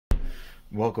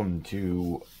Welcome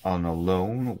to On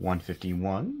Alone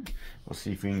 151. We'll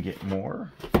see if we can get more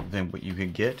than what you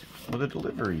can get with a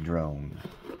delivery drone.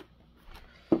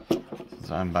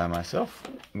 Since I'm by myself,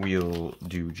 we'll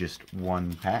do just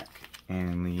one pack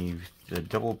and leave the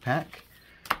double pack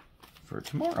for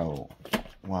tomorrow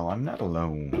while I'm not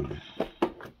alone.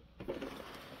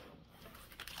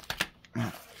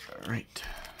 Alright.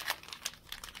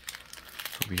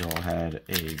 Hope you all had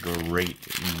a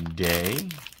great day.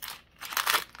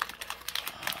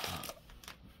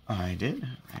 I did.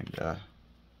 I had an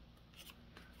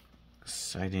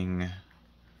exciting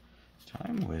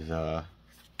time with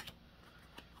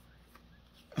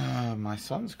my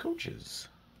son's coaches.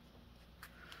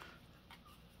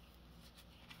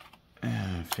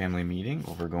 Family meeting,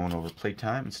 going over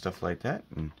playtime and stuff like that,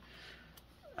 and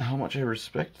how much I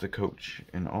respect the coach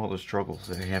and all the struggles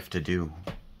that I have to do.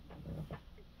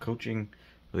 Coaching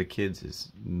for the kids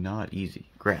is not easy.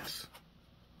 Grass.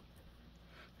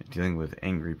 Dealing with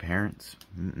angry parents?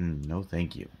 No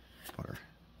thank you. Or,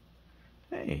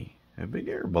 hey, a big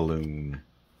air balloon.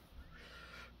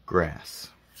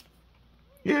 Grass.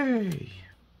 Yay!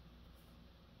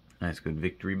 Nice good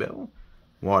victory bell.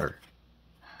 Water.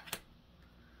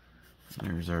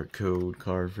 There's our code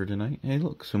card for tonight. Hey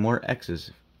look, some more X's.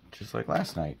 Just like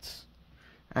last night's.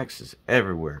 X's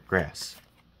everywhere. Grass.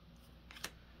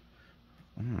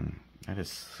 That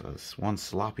is one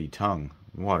sloppy tongue.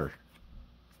 Water.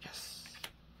 Yes.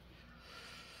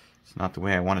 It's not the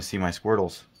way I want to see my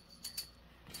Squirtles.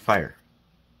 Fire.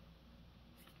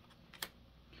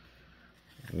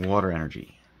 Water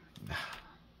energy.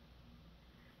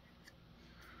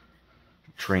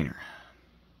 Trainer.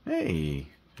 Hey,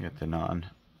 you got the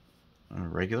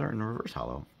non-regular and reverse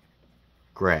hollow.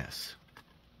 Grass.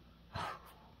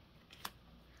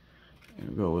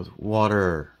 And go with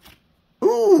water.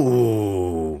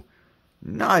 Ooh!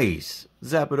 Nice!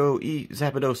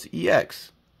 Zapdos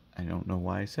EX. I don't know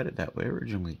why I said it that way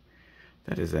originally.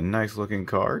 That is a nice looking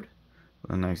card.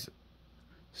 With nice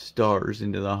stars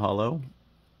into the hollow.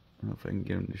 I don't know if I can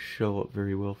get them to show up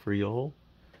very well for y'all.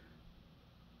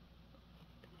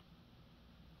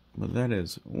 But that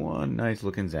is one nice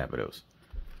looking Zapdos.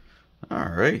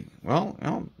 Alright,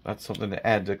 well, that's something to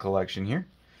add to the collection here.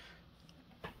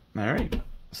 Alright,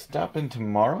 stop in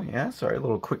tomorrow. Yeah, sorry,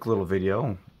 quick little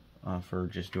video. For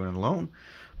just doing it alone,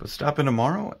 but stop in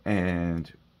tomorrow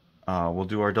and we'll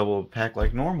do our double pack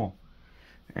like normal,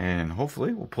 and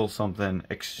hopefully we'll pull something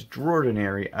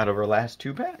extraordinary out of our last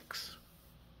two packs.